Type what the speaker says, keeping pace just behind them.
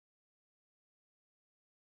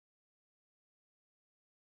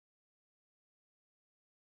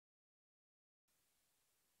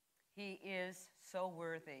He is so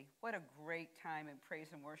worthy. What a great time in praise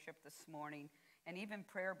and worship this morning, and even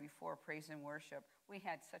prayer before praise and worship. We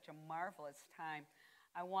had such a marvelous time.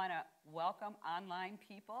 I want to welcome online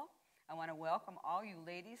people. I want to welcome all you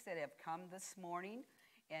ladies that have come this morning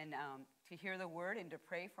and to hear the word and to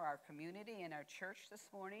pray for our community and our church this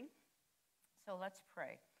morning. So let's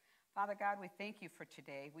pray. Father God, we thank you for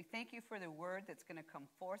today. We thank you for the word that's going to come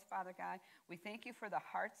forth, Father God. We thank you for the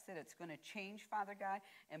hearts that it's going to change, Father God,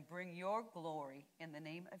 and bring your glory in the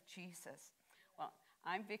name of Jesus. Well,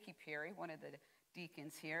 I'm Vicky Parry, one of the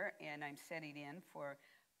deacons here, and I'm sitting in for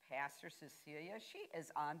Pastor Cecilia. She is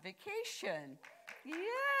on vacation.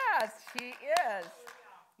 Yes, she is.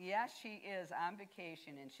 Yes, she is on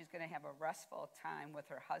vacation, and she's going to have a restful time with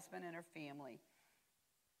her husband and her family.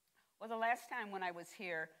 Well, the last time when I was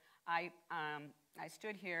here, I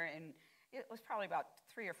stood here, and it was probably about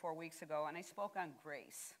 3 or 4 weeks ago, and I spoke on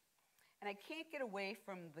grace. And I can't get away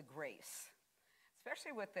from the grace,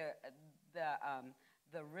 especially with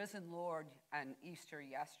the risen Lord on Easter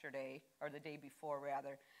yesterday, or the day before,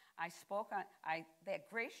 rather. I spoke on, that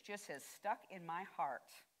grace just has stuck in my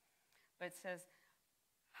heart. But it says,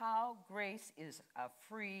 how grace is a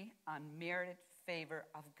free, unmerited favor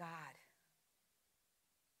of God,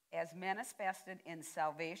 as manifested in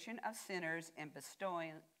salvation of sinners and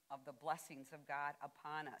bestowing of the blessings of God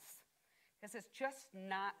upon us. Because it's just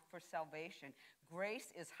not for salvation.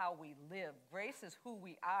 Grace is how we live. Grace is who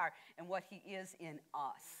we are and what he is in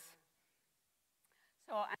us.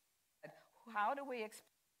 So how do we explain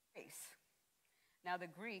grace? Now the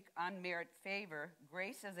Greek, unmerited favor,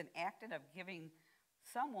 grace is an act of giving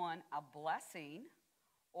someone a blessing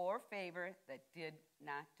or favor that did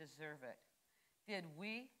not deserve it. Did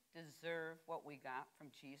we deserve what we got from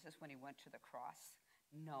Jesus when he went to the cross?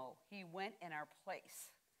 No. He went in our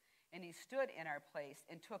place, and he stood in our place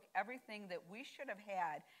and took everything that we should have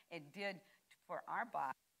had and did for our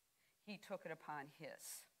body. He took it upon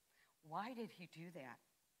his. Why did he do that?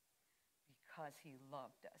 Because he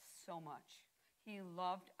loved us so much. He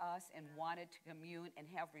loved us and wanted to commune and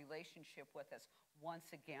have relationship with us once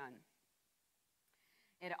again.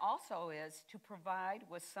 It also is to provide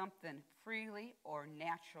with something freely or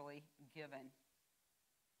naturally given.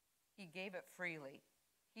 He gave it freely.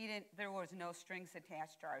 There was no strings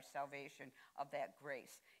attached to our salvation of that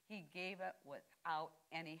grace. He gave it without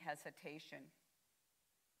any hesitation.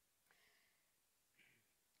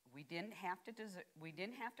 We didn't have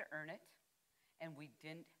to earn it, and we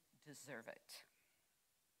didn't deserve it.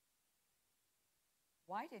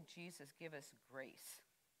 Why did Jesus give us grace?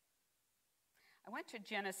 I went to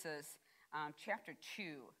Genesis chapter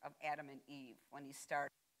 2 of Adam and Eve when he started.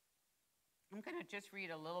 I'm going to just read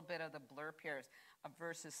a little bit of the blurb here of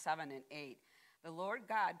verses 7 and 8. The Lord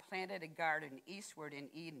God planted a garden eastward in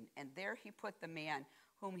Eden, and there he put the man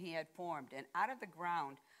whom he had formed. And out of the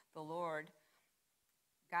ground the Lord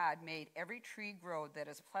God made every tree grow that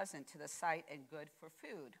is pleasant to the sight and good for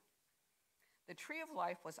food. The tree of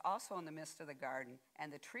life was also in the midst of the garden,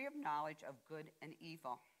 and the tree of knowledge of good and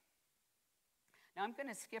evil. Now I'm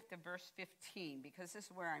going to skip to verse 15 because this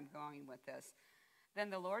is where I'm going with this. Then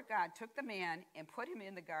the Lord God took the man and put him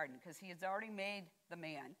in the garden, because he has already made the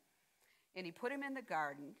man, and he put him in the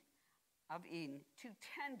garden of Eden to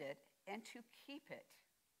tend it and to keep it.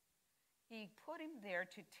 He put him there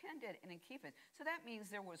to tend it and to keep it. So that means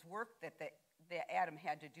there was work that Adam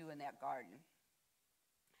had to do in that garden,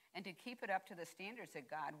 and to keep it up to the standards that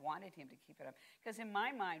God wanted him to keep it up. Because in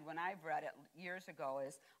my mind, when I've read it years ago,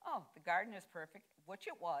 is, oh, the garden is perfect, which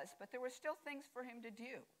it was, but there were still things for him to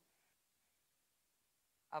do.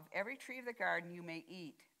 Of every tree of the garden you may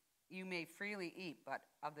eat, you may freely eat, but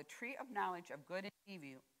of the tree of knowledge of good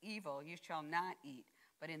and evil you shall not eat.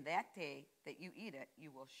 But in that day that you eat it,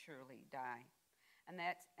 you will surely die. And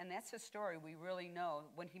that's a story we really know.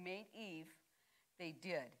 When he made Eve, they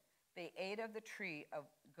did. They ate of the tree of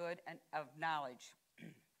good and of knowledge,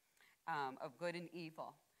 of good and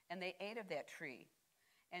evil. And they ate of that tree.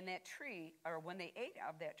 And that tree, or when they ate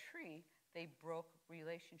of that tree, they broke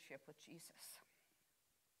relationship with Jesus.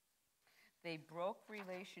 They broke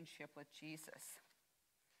relationship with Jesus.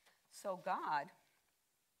 So God,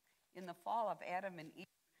 in the fall of Adam and Eve,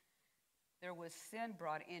 there was sin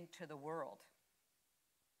brought into the world.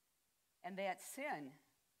 And that sin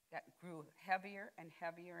that grew heavier and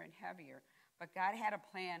heavier and heavier. But God had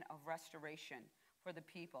a plan of restoration for the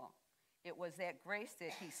people. It was that grace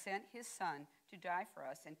that he sent his son to die for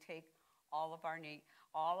us and take all of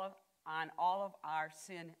our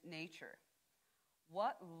sin nature.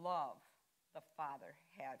 What love the Father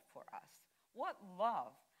had for us. What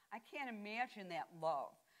love. I can't imagine that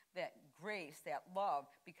love, that grace, that love,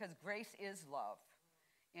 because grace is love.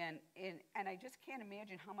 And I just can't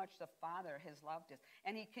imagine how much the Father has loved us.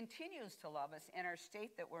 And he continues to love us in our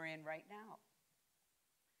state that we're in right now.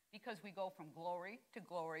 Because we go from glory to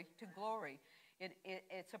glory to glory.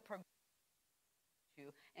 It's a progression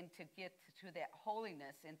and to get to that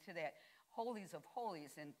holiness and to that holies of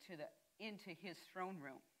holies and into his throne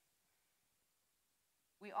room.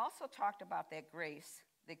 We also talked about that grace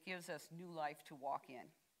that gives us new life to walk in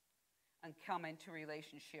and come into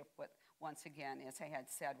relationship with, once again, as I had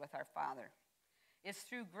said, with our Father. It's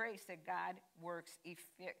through grace that God works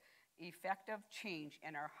effective change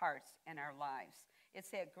in our hearts and our lives.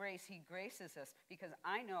 It's that grace. He graces us because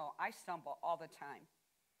I know I stumble all the time.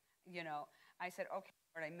 You know, I said, okay,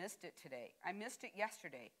 Lord, I missed it today. I missed it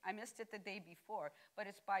yesterday. I missed it the day before. But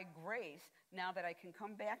it's by grace now that I can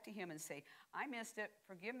come back to him and say, I missed it.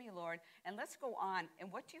 Forgive me, Lord. And let's go on.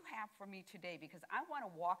 And what do you have for me today? Because I want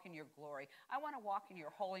to walk in your glory. I want to walk in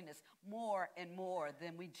your holiness more and more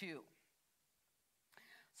than we do.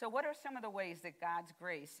 So what are some of the ways that God's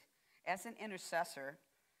grace as an intercessor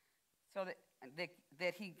so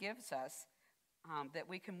that he gives us that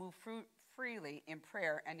we can move freely in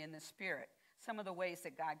prayer and in the Spirit? Some of the ways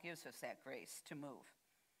that God gives us that grace to move.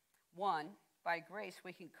 One, by grace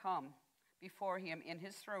we can come before him in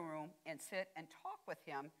his throne room and sit and talk with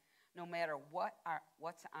him no matter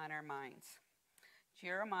what's on our minds.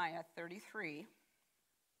 Jeremiah 33,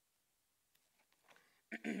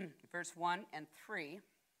 verse 1 and 3,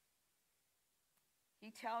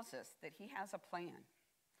 he tells us that he has a plan.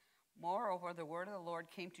 Moreover, the word of the Lord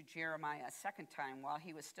came to Jeremiah a second time while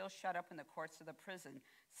he was still shut up in the courts of the prison,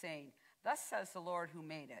 saying, Thus says the Lord who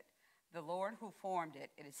made it, the Lord who formed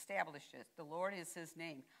it, it established it. The Lord is his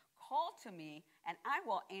name. Call to me, and I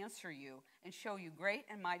will answer you and show you great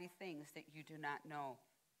and mighty things that you do not know.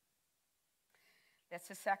 That's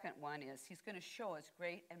the second one is he's going to show us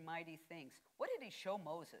great and mighty things. What did he show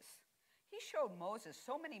Moses? He showed Moses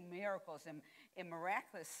so many miracles and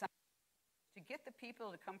miraculous signs to get the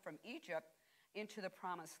people to come from Egypt into the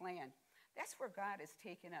promised land. That's where God has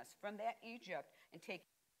taken us, from that Egypt, and taken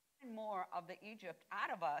more of the Egypt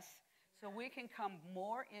out of us so we can come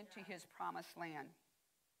more into his promised land.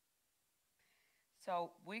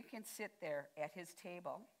 So we can sit there at his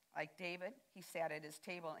table. Like David, he sat at his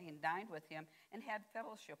table and dined with him and had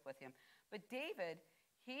fellowship with him. But David,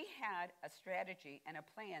 he had a strategy and a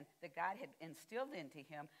plan that God had instilled into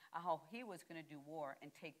him of how he was going to do war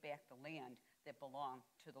and take back the land that belonged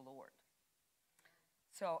to the Lord.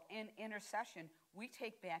 So in intercession, we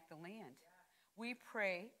take back the land. We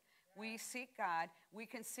pray. We seek God. We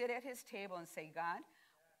can sit at his table and say, God,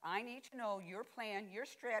 I need to know your plan, your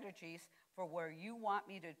strategies for where you want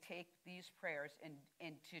me to take these prayers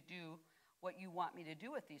and to do what you want me to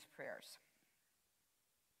do with these prayers.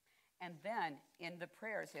 And then in the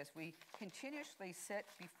prayers, as we continuously sit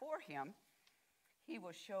before him, he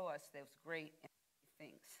will show us those great and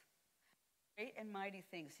mighty things. Great and mighty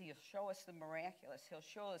things. He'll show us the miraculous. He'll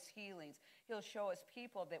show us healings. He'll show us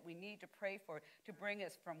people that we need to pray for to bring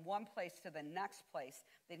us from one place to the next place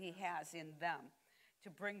that he has in them, to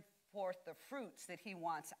bring forth the fruits that he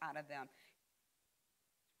wants out of them,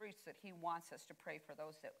 fruits that he wants us to pray for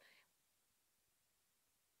those that.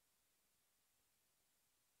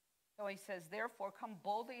 So he says, therefore, come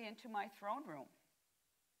boldly into my throne room.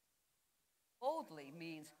 Boldly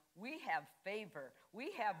means we have favor.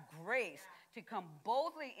 We have grace to come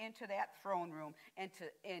boldly into that throne room and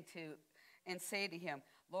say to him,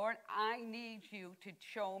 Lord, I need you to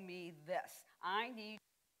show me this. I need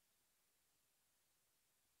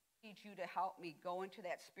you to help me go into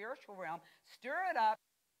that spiritual realm, stir it up,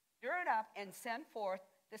 and send forth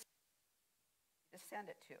the to send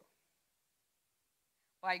it to.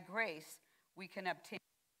 By grace, we can obtain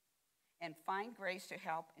and find grace to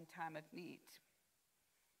help in time of need.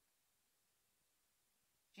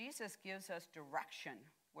 Jesus gives us direction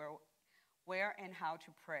where and how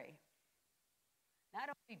to pray. Not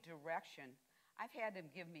only direction, I've had him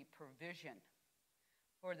give me provision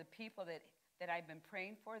for the people that I've been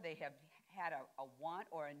praying for. They have had a want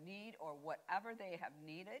or a need or whatever they have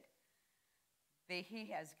needed.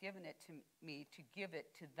 He has given it to me to give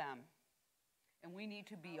it to them. And we need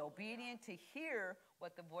to be obedient to hear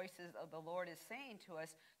what the voices of the Lord is saying to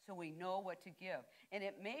us so we know what to give. And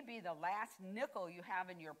it may be the last nickel you have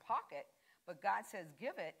in your pocket, but God says,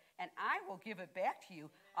 give it, and I will give it back to you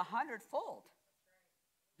 100-fold.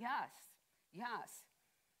 Yes, yes.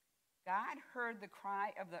 God heard the cry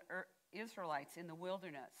of the Israelites in the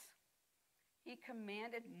wilderness. He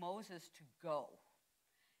commanded Moses to go.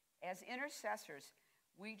 As intercessors,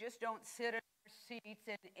 we just don't sit in our seats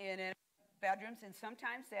and bedrooms, and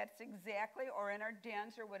sometimes that's exactly, or in our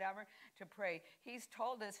dens or whatever, to pray. He's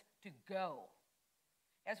told us to go.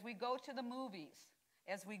 As we go to the movies,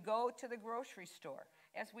 as we go to the grocery store,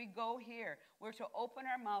 as we go here, we're to open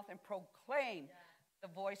our mouth and proclaim the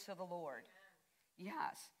voice of the Lord.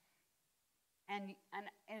 Yes. And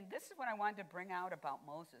this is what I wanted to bring out about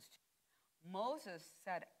Moses. Moses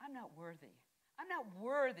said, I'm not worthy. I'm not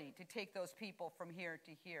worthy to take those people from here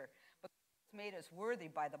to here. But God made us worthy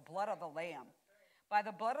by the blood of the Lamb. By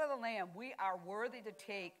the blood of the Lamb, we are worthy to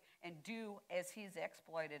take and do as he's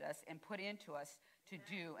exploited us and put into us to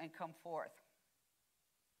do and come forth.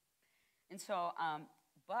 And so,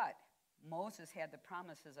 but Moses had the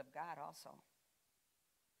promises of God also.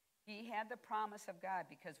 He had the promise of God,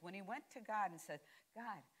 because when he went to God and said,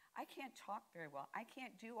 God, I can't talk very well. I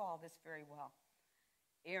can't do all this very well.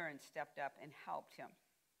 Aaron stepped up and helped him.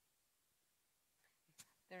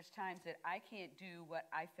 There's times that I can't do what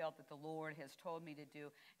I felt that the Lord has told me to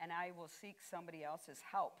do, and I will seek somebody else's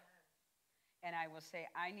help. And I will say,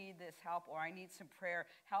 I need this help, or I need some prayer.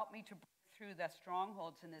 Help me to break through the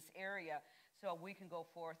strongholds in this area so we can go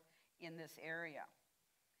forth in this area.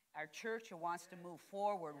 Our church wants to move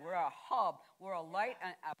forward. We're a hub. We're a light,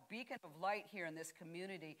 a beacon of light here in this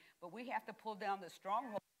community. But we have to pull down the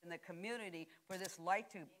strongholds in the community for this light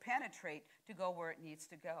to penetrate, to go where it needs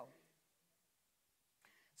to go.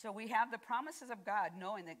 So we have the promises of God,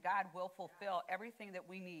 knowing that God will fulfill everything that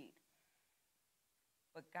we need.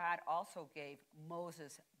 But God also gave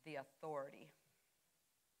Moses the authority.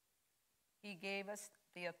 He gave us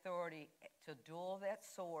the authority to duel that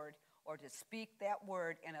sword, or to speak that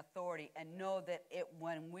word in authority, and know that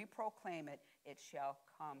when we proclaim it, it shall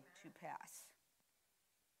come to pass.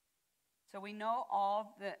 So we know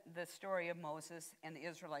all the story of Moses and the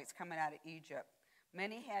Israelites coming out of Egypt.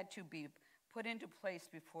 Many had to be put into place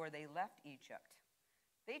before they left Egypt.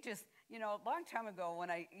 They just, a long time ago when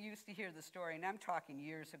I used to hear the story, and I'm talking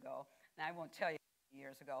years ago, and I won't tell you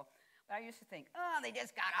years ago, but I used to think, they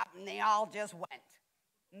just got up and they all just went.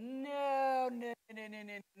 No.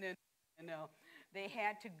 They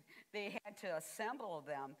had to assemble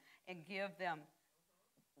them and give them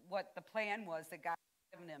what the plan was that God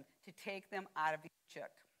had given them, to take them out of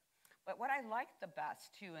Egypt. But what I liked the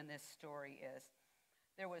best, too, in this story is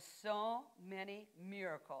there was so many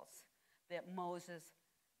miracles that Moses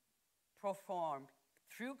performed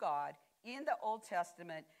through God in the Old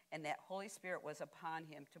Testament, and that Holy Spirit was upon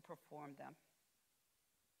him to perform them.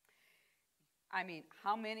 I mean,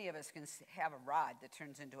 how many of us can have a rod that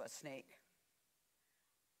turns into a snake?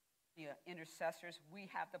 Intercessors, we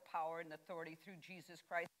have the power and authority through Jesus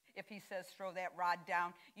Christ. If he says throw that rod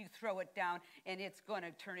down, you throw it down, and it's going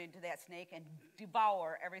to turn into that snake and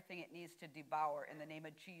devour everything it needs to devour in the name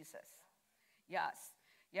of Jesus.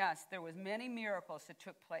 Yes, there was many miracles that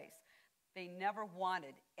took place. They never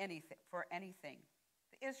wanted anything for anything.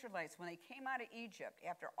 The Israelites, when they came out of Egypt,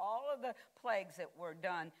 after all of the plagues that were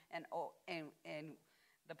done and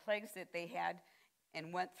the plagues that they had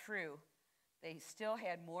and went through, they still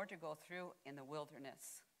had more to go through in the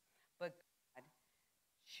wilderness. But God,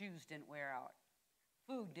 shoes didn't wear out.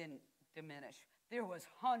 Food didn't diminish. There was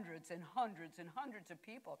hundreds and hundreds and hundreds of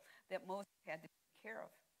people that Moses had to take care of.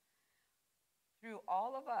 Through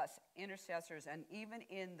all of us intercessors, and even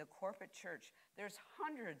in the corporate church, there's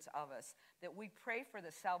hundreds of us that we pray for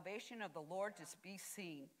the salvation of the Lord to be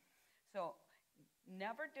seen. So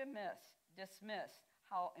never dismiss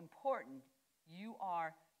how important you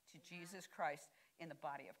are to Jesus Christ in the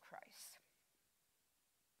body of Christ.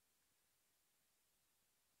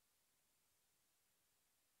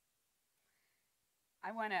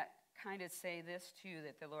 I want to kind of say this too,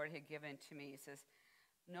 that the Lord had given to me. He says,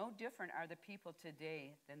 no different are the people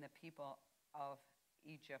today than the people of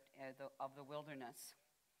Egypt, of the wilderness.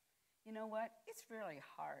 You know what? It's really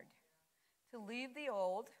hard to leave the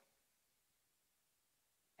old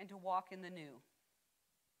and to walk in the new.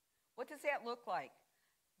 What does that look like?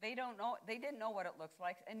 They don't know. They didn't know what it looks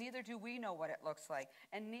like, and neither do we know what it looks like.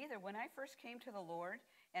 And neither, when I first came to the Lord,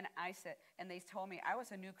 and they told me I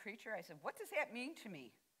was a new creature, I said, what does that mean to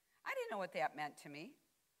me? I didn't know what that meant to me.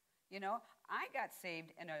 I got saved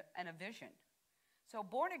in a vision. So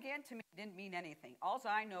born again to me didn't mean anything. All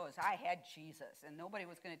I know is I had Jesus, and nobody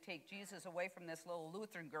was going to take Jesus away from this little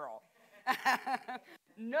Lutheran girl.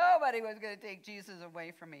 Nobody was going to take Jesus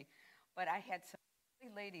away from me. But I had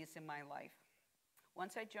some ladies in my life.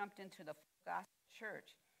 Once I jumped into the gospel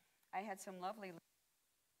church, I had some lovely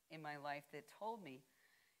ladies in my life that told me,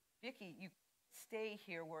 Vicky, you stay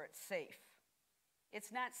here where it's safe.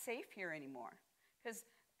 It's not safe here anymore, because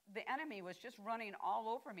the enemy was just running all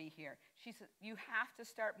over me here. She said, you have to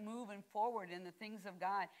start moving forward in the things of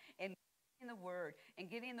God and the word and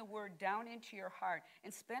getting the word down into your heart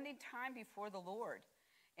and spending time before the Lord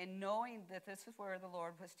and knowing that this is where the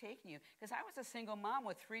Lord was taking you. Because I was a single mom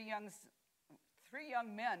with three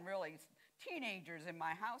young men, really, teenagers in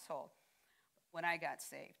my household when I got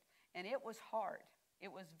saved. And it was hard.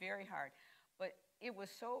 It was very hard. But it was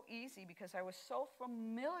so easy because I was so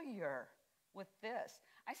familiar with this.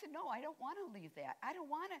 I said, no, I don't want to leave that. I don't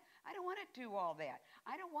want to do all that.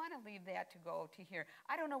 I don't want to leave that to go to here.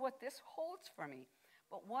 I don't know what this holds for me.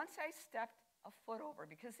 But once I stepped a foot over,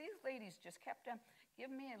 because these ladies just kept on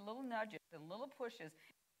giving me a little nudges and little pushes,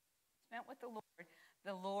 spent with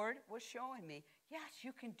the Lord was showing me, yes,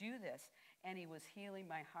 you can do this. And he was healing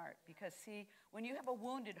my heart. Because, see, when you have a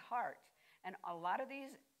wounded heart, and a lot of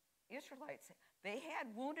these Israelites, they had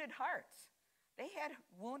wounded hearts. They had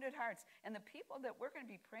wounded hearts. And the people that we're going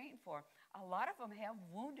to be praying for, a lot of them have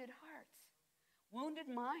wounded hearts, wounded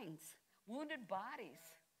minds, wounded bodies.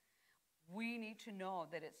 We need to know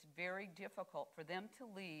that it's very difficult for them to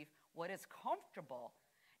leave what is comfortable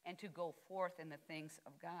and to go forth in the things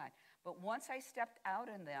of God. But once I stepped out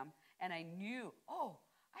in them and I knew, oh,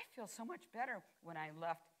 I feel so much better when I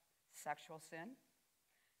left sexual sin,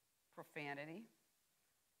 profanity,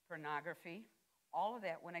 pornography, all of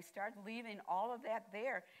that. When I started leaving all of that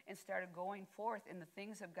there and started going forth in the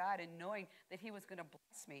things of God and knowing that he was going to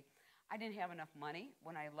bless me, I didn't have enough money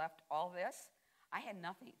when I left all this. I had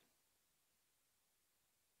nothing.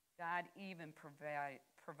 God even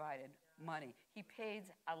provided money. He paid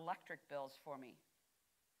electric bills for me.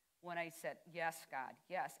 When I said, yes, God,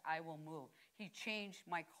 yes, I will move. He changed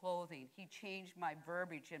my clothing. He changed my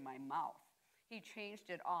verbiage in my mouth. He changed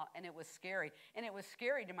it all, and it was scary. And it was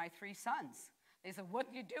scary to my three sons. They said,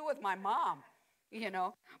 what do you do with my mom?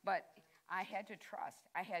 But I had to trust.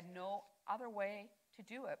 I had no other way to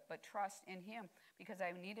do it but trust in him because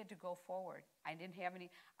I needed to go forward.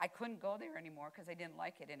 I couldn't go there anymore because I didn't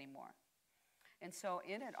like it anymore. And so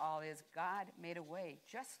in it all is God made a way,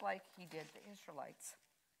 just like he did the Israelites.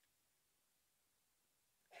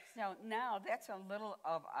 Now that's a little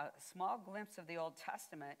of a small glimpse of the Old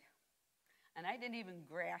Testament, and I didn't even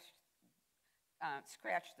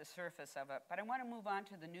scratch the surface of it, but I want to move on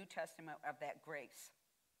to the New Testament of that grace.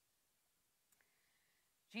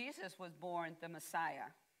 Jesus was born the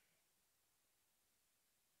Messiah.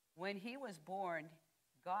 When he was born,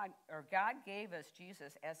 God gave us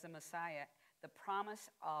Jesus as the Messiah, the promise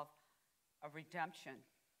of redemption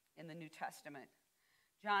in the New Testament.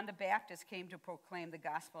 John the Baptist came to proclaim the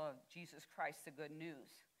gospel of Jesus Christ, the good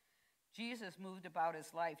news. Jesus moved about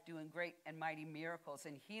his life doing great and mighty miracles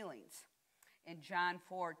and healings. In John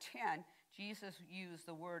 4:10, Jesus used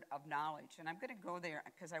the word of knowledge. And I'm going to go there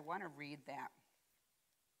because I want to read that.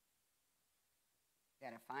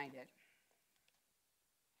 Got to find it.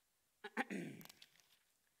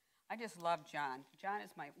 I just love John. John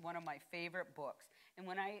is one of my favorite books. And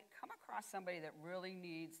when I come across somebody that really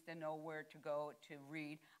needs to know where to go to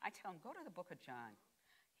read, I tell them, go to the book of John.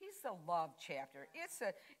 He's the love chapter.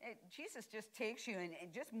 Jesus just takes you and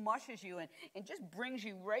just mushes you and just brings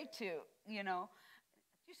you right to,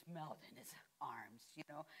 just melt in his arms,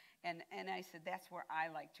 And I said, that's where I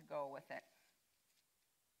like to go with it.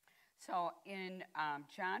 So in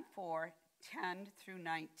John 4:10 through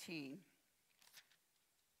 19,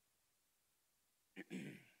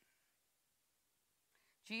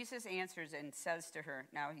 Jesus answers and says to her,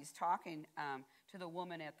 now he's talking to the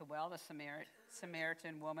woman at the well, the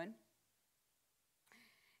Samaritan woman.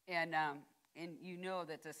 And you know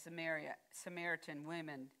that the Samaritan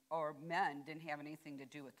women or men didn't have anything to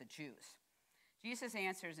do with the Jews. Jesus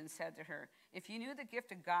answers and said to her, if you knew the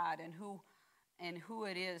gift of God and who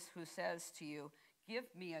it is who says to you, give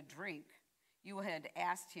me a drink, you had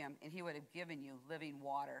asked him and he would have given you living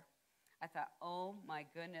water. I thought, oh my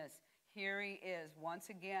goodness, here he is once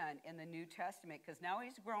again in the New Testament, because now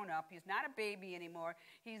he's grown up. He's not a baby anymore.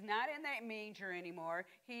 He's not in that manger anymore.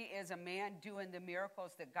 He is a man doing the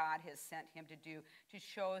miracles that God has sent him to do to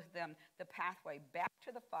show them the pathway back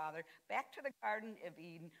to the Father, back to the Garden of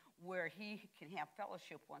Eden, where he can have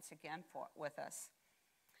fellowship once again with us.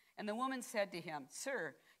 And the woman said to him,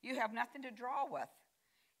 sir, you have nothing to draw with,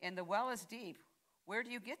 and the well is deep. Where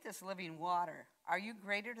do you get this living water? Are you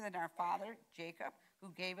greater than our father, Jacob,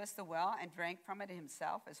 who gave us the well and drank from it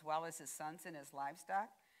himself, as well as his sons and his livestock?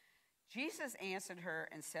 Jesus answered her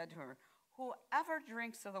and said to her, whoever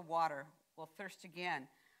drinks of the water will thirst again,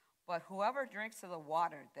 but whoever drinks of the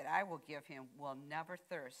water that I will give him will never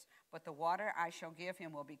thirst. But the water I shall give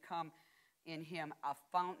him will become in him a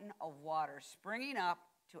fountain of water, springing up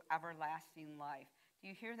to everlasting life. Do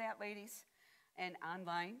you hear that, ladies? And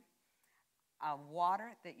online, a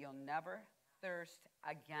water that you'll never thirst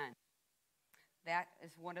again. That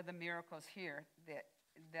is one of the miracles here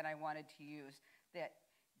that I wanted to use, that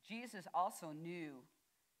Jesus also knew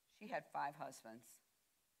she had 5 husbands.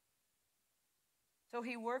 So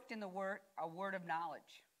he worked in a word of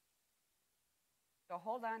knowledge. So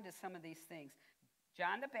hold on to some of these things.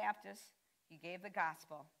 John the Baptist, he gave the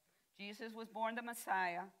gospel. Jesus was born the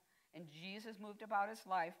Messiah, and Jesus moved about his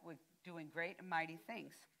life with doing great and mighty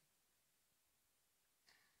things.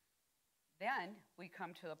 Then we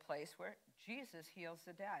come to a place where Jesus heals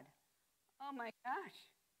the dead. Oh my gosh,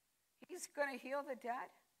 he's going to heal the dead?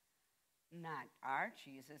 Not our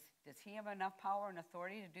Jesus. Does he have enough power and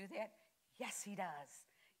authority to do that? Yes, he does.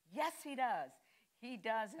 Yes, he does. He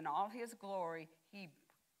does in all his glory. He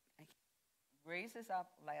raises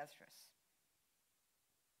up Lazarus.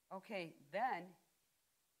 Okay, then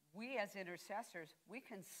we as intercessors, we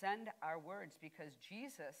can send our words because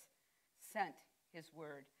Jesus sent his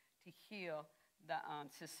word to heal the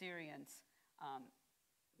Caesareans.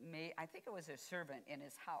 I think it was a servant in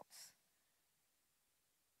his house.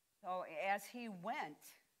 So as he went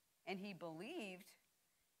and he believed,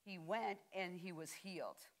 he went and he was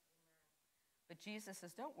healed. But Jesus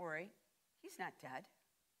says, don't worry, he's not dead.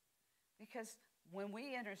 Because when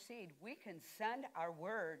we intercede, we can send our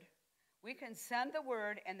word. We can send the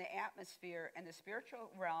word in the atmosphere and the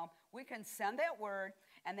spiritual realm. We can send that word,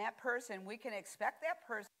 and that person, we can expect that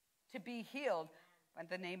person to be healed by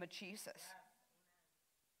the name of Jesus.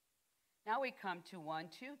 Now we come to 1,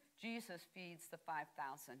 2. Jesus feeds the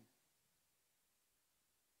 5,000.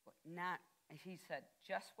 He said,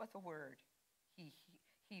 just with a word,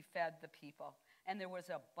 he fed the people. And there was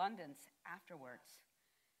abundance afterwards.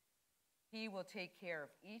 He will take care of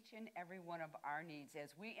each and every one of our needs.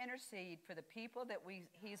 As we intercede for the people that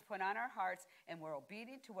he's put on our hearts and we're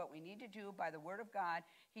obedient to what we need to do by the word of God,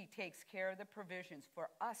 he takes care of the provisions for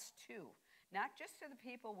us too. Not just to the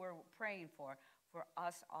people we're praying for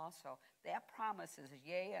us also. That promises,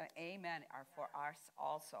 yea and amen, are for us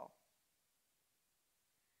also.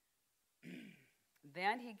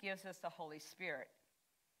 Then he gives us the Holy Spirit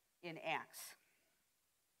in Acts.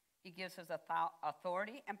 He gives us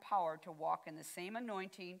authority and power to walk in the same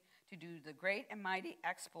anointing, to do the great and mighty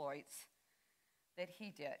exploits that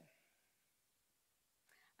he did.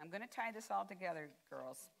 I'm going to tie this all together,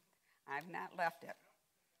 girls. I've not left it.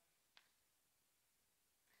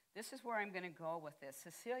 This is where I'm going to go with this.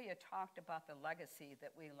 Cecilia talked about the legacy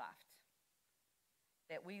that we left,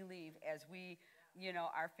 that we leave as we,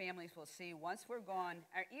 our families will see once we're gone,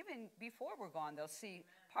 or even before we're gone, they'll see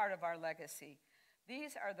part of our legacy.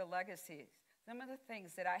 These are the legacies. Some of the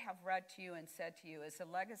things that I have read to you and said to you is a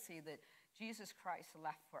legacy that Jesus Christ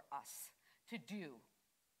left for us to do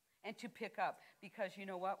and to pick up. Because you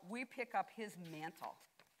know what? We pick up his mantle.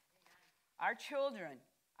 Our children,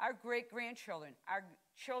 our great-grandchildren, our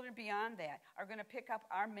children beyond that are going to pick up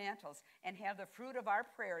our mantles and have the fruit of our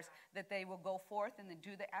prayers that they will go forth and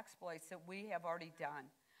do the exploits that we have already done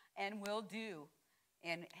and will do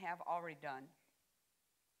and have already done.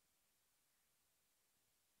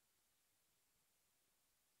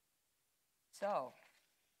 So,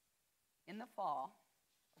 in the fall,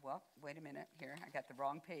 well, wait a minute here. I got the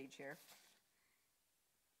wrong page here.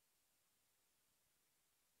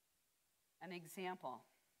 An example.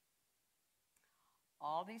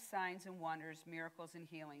 All these signs and wonders, miracles and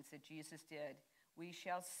healings that Jesus did, we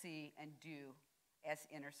shall see and do as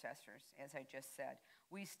intercessors, as I just said.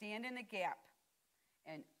 We stand in the gap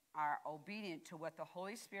and are obedient to what the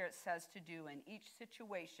Holy Spirit says to do in each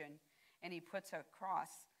situation, and he puts it across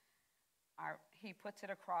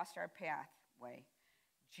our pathway.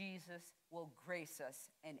 Jesus will grace us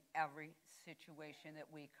in every situation that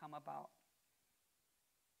we come about.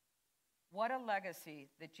 What a legacy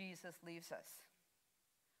that Jesus leaves us.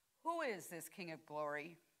 Who is this King of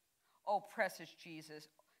glory? Oh, precious Jesus,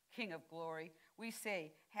 King of glory. We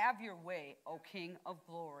say, have your way, O King of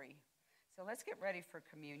glory. So let's get ready for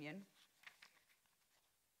communion.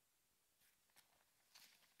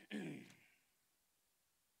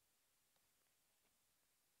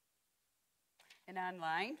 And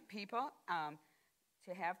online, people,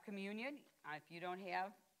 to have communion, if you don't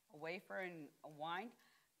have a wafer and a wine,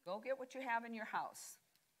 go get what you have in your house.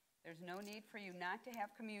 There's no need for you not to have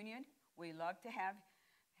communion. We love to have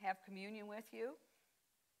communion with you.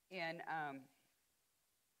 And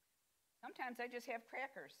sometimes I just have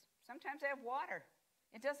crackers. Sometimes I have water.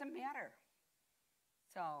 It doesn't matter.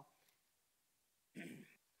 So,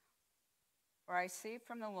 for I received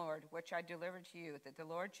from the Lord, which I delivered to you, that the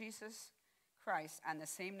Lord Jesus Christ, on the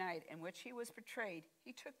same night in which he was betrayed,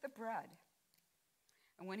 he took the bread.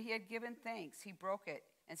 And when he had given thanks, he broke it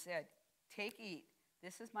and said, take, eat.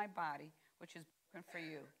 This is my body, which is broken for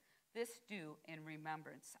you. This do in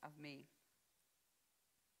remembrance of me.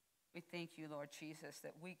 We thank you, Lord Jesus,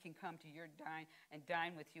 that we can come to your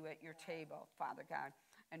dine with you at your table, Father God,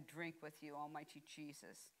 and drink with you, Almighty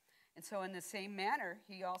Jesus. And so in the same manner,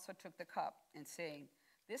 he also took the cup and saying,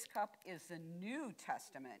 this cup is the New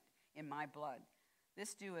Testament in my blood.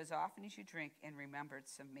 This do as often as you drink in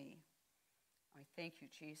remembrance of me. I thank you,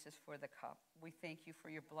 Jesus, for the cup. We thank you for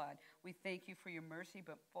your blood. We thank you for your mercy,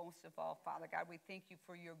 but most of all, Father God, we thank you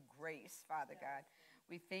for your grace, Father God.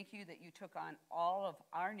 We thank you that you took on all of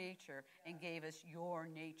our nature and gave us your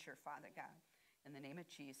nature, Father God. In the name of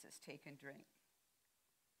Jesus, take and drink.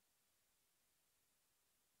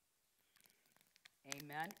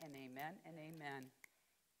 Amen and amen and amen.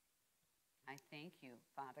 I thank you,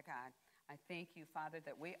 Father God. I thank you, Father,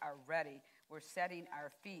 that we are ready. We're setting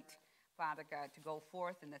our feet, Father God, to go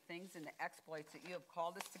forth in the things and the exploits that you have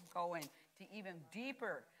called us to go in, to even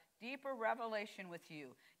deeper revelation with you,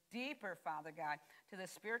 deeper, Father God, to the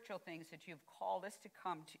spiritual things that you've called us to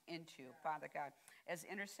come into, Father God. As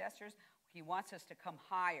intercessors, he wants us to come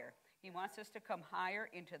higher. He wants us to come higher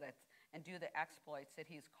into that and do the exploits that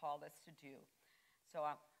he's called us to do. So,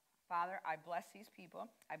 Father, I bless these people.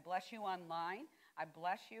 I bless you online. I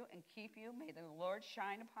bless you and keep you. May the Lord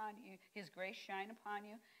shine upon you, his grace shine upon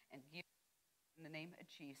you, and give you in the name of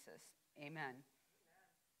Jesus. Amen.